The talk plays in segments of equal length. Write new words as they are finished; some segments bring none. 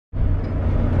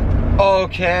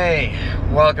Okay,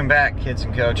 welcome back, kids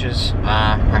and coaches.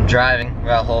 I'm driving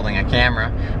while holding a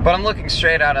camera, but I'm looking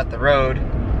straight out at the road.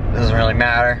 Doesn't really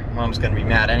matter. Mom's gonna be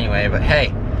mad anyway, but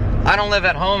hey, I don't live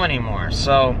at home anymore,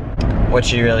 so what's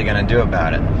she really gonna do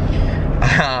about it?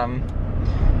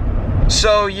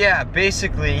 So yeah,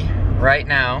 basically, right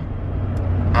now,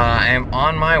 I am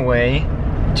on my way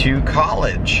to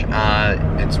college.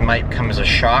 It might come as a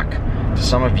shock to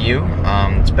some of you.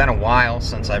 It's been a while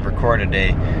since I've recorded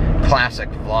a classic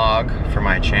vlog for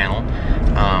my channel.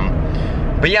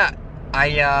 But yeah,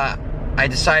 I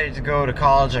decided to go to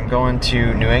college. I'm going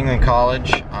to New England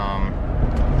College,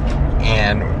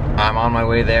 and I'm on my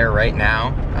way there right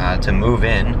now to move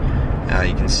in.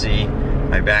 You can see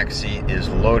my back seat is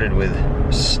loaded with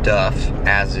stuff,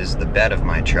 as is the bed of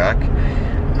my truck.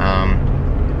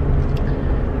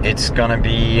 It's gonna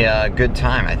be a good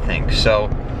time, I think. So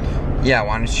yeah,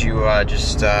 why don't you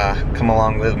just come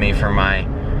along with me for my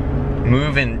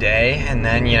move-in day, and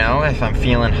then, you know, if I'm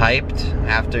feeling hyped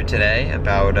after today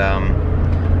about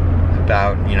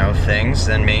you know, things,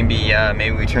 then maybe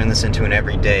we turn this into an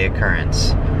everyday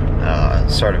occurrence,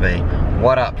 sort of a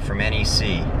what up from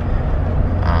NEC.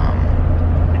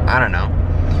 I don't know.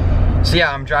 So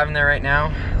yeah, I'm driving there right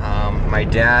now. My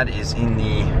dad is in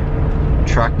the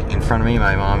truck in front of me,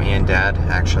 my mom and dad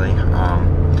actually,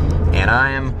 and I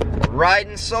am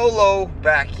riding solo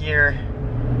back here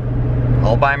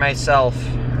all by myself.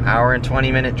 Hour and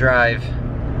 20-minute drive.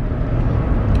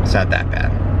 It's not that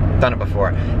bad. Done it before.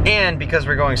 And because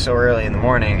we're going so early in the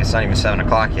morning, it's not even 7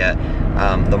 o'clock yet,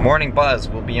 the morning buzz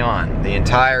will be on the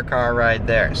entire car ride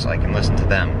there, so I can listen to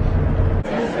them.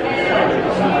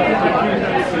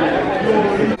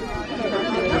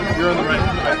 You're on the right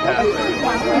path.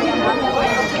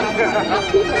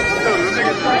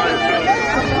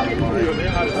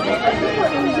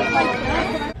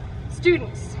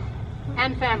 Students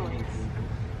and families,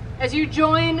 as you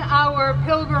join our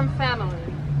pilgrim family,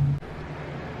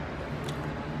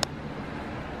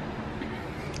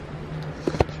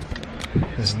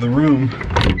 this is the room.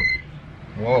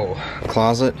 Whoa,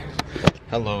 closet.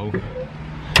 Hello.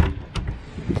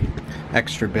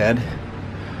 Extra bed.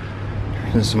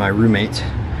 This is my roommate,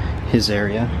 his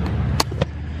area.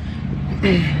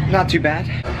 Not too bad.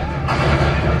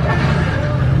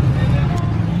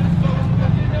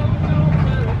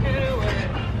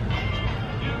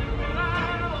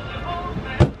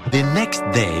 The next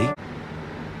day,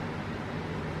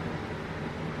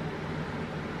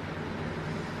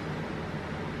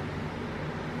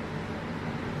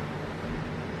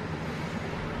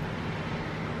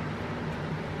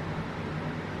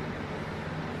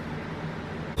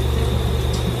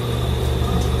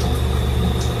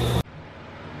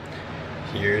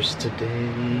 here's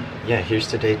today. Yeah, here's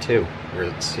today too.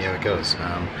 Let's see how it goes.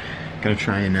 Gonna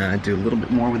try and do a little bit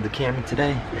more with the camera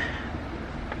today.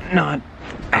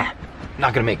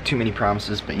 Not gonna make too many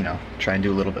promises, but you know, try and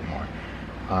do a little bit more.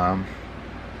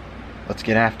 Let's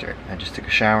get after it. I just took a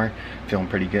shower, feeling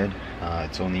pretty good.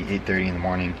 It's only 8:30 in the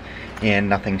morning, and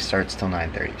nothing starts till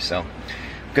 9:30, so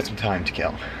I've got some time to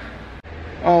kill.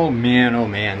 Oh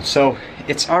man, so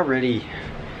it's already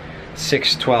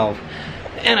 6:12,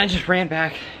 and I just ran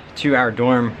back to our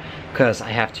dorm because I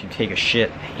have to take a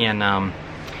shit, and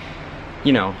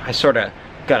you know, I sort of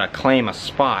gotta claim a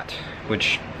spot,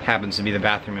 which happens to be the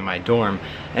bathroom in my dorm,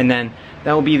 and then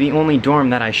that will be the only dorm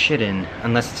that I shit in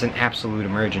unless it's an absolute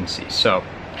emergency. So,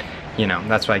 you know,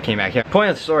 that's why I came back here.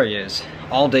 Point of the story is,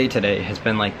 all day today has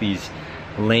been like these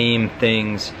lame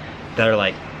things that are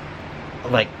like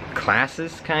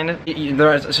classes, kind of.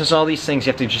 There's just all these things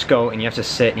you have to just go and you have to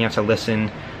sit and you have to listen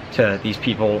to these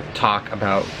people talk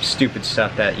about stupid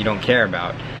stuff that you don't care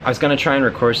about. I was gonna try and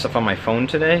record stuff on my phone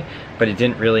today, but it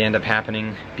didn't really end up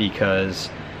happening because,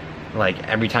 like,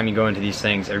 every time you go into these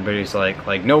things, everybody's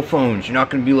like no phones, you're not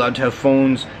gonna be allowed to have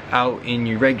phones out in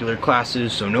your regular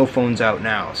classes, so no phones out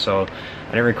now. So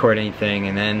I didn't record anything,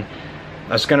 and then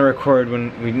I was gonna record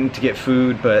when we need to get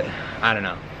food, but I don't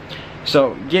know.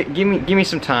 So give me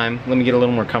some time, let me get a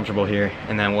little more comfortable here,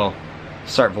 and then we'll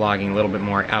start vlogging a little bit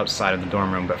more outside of the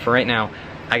dorm room. But for right now,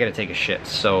 I gotta take a shit,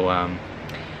 so I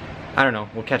don't know,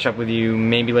 we'll catch up with you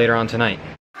maybe later on tonight.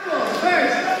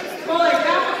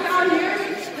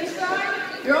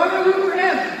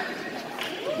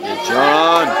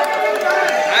 John!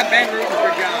 I've been rooting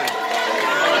for John.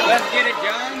 Let's get it,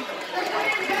 John.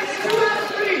 2 out of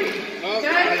 3.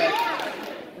 Okay?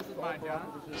 This is my John.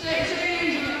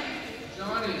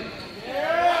 Johnny.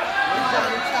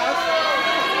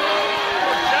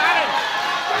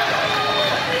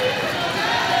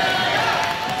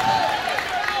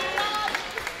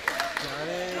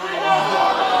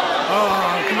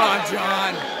 Oh, come on,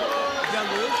 John. on,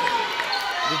 Luke.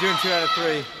 You're doing 2 out of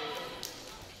 3.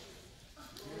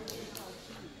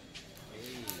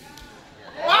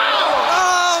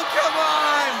 Oh, come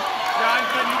on!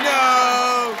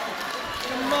 No!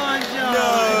 Come on, John! No,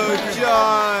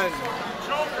 John!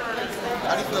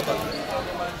 How do you feel about this?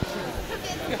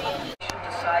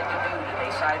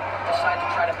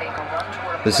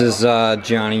 This is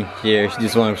Johnny here.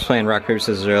 He's the one who was playing rock, paper,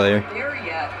 scissors earlier.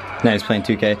 Now he's playing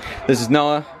 2K. This is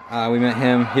Noah. We met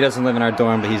him. He doesn't live in our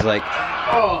dorm, but he's like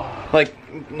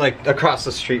across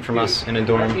the street from us in a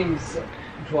dorm.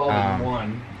 12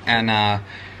 and 1.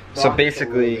 So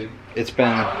basically, it's been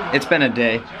a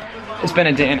day. It's been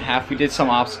a day and a half. We did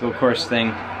some obstacle course thing.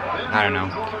 I don't know.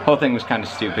 Whole thing was kind of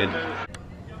stupid.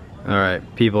 All right,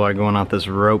 people are going off this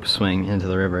rope swing into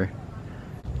the river.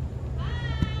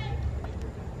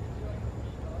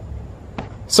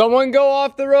 Someone go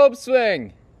off the rope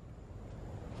swing!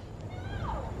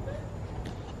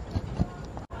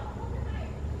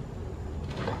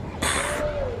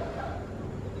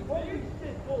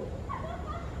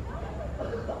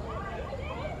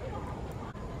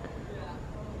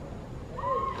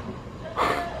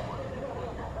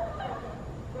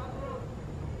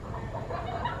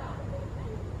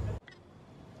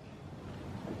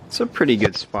 It's a pretty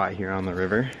good spot here on the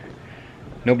river.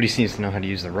 Nobody seems to know how to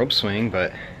use the rope swing,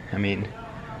 but I mean...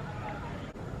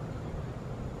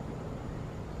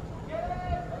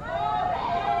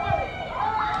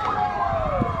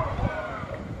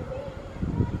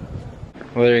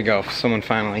 Well, there you go. Someone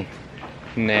finally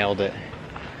nailed it.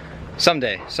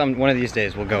 Someday, one of these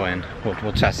days we'll go in.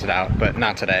 We'll test it out, but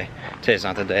not today. Today's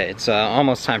not the day. It's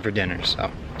almost time for dinner,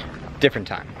 so different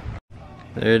time.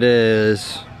 There it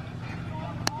is.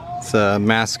 It's a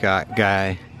mascot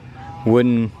guy.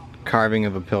 Wooden carving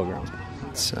of a pilgrim.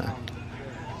 It's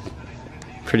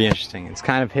pretty interesting. It's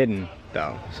kind of hidden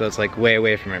though, so it's like way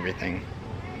away from everything.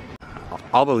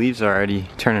 All the leaves are already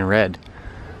turning red.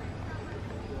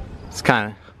 It's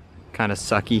kind of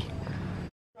sucky.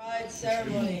 Pride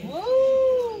ceremony.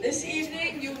 This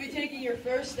evening, you'll be taking your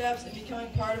first steps in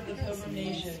becoming part of the Pilgrim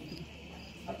Nation.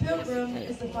 A pilgrim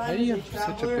is defined as a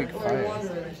traveler or a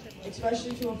wanderer,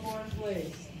 especially to a foreign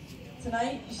place.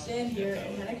 Tonight, you stand here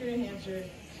in Henniker, New Hampshire,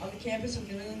 on the campus of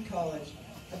New England College,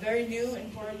 a very new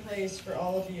and foreign place for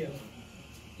all of you.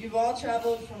 You've all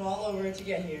traveled from all over to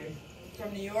get here,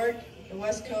 from New York, the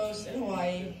West Coast, and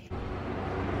Hawaii.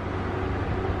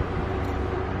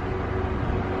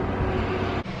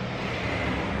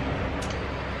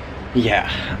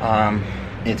 Yeah,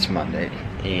 it's Monday,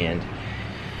 and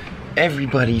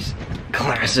everybody's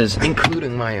classes,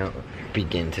 including my own,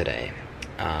 begin today.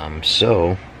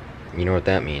 So, you know what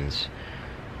that means.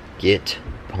 Get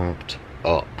pumped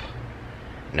up.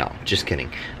 No, just kidding.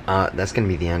 That's gonna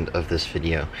be the end of this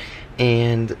video.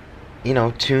 And, you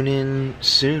know, tune in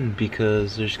soon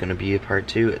because there's gonna be a part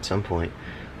 2 at some point.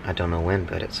 I don't know when,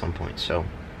 but at some point. So,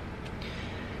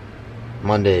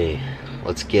 Monday,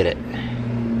 let's get it.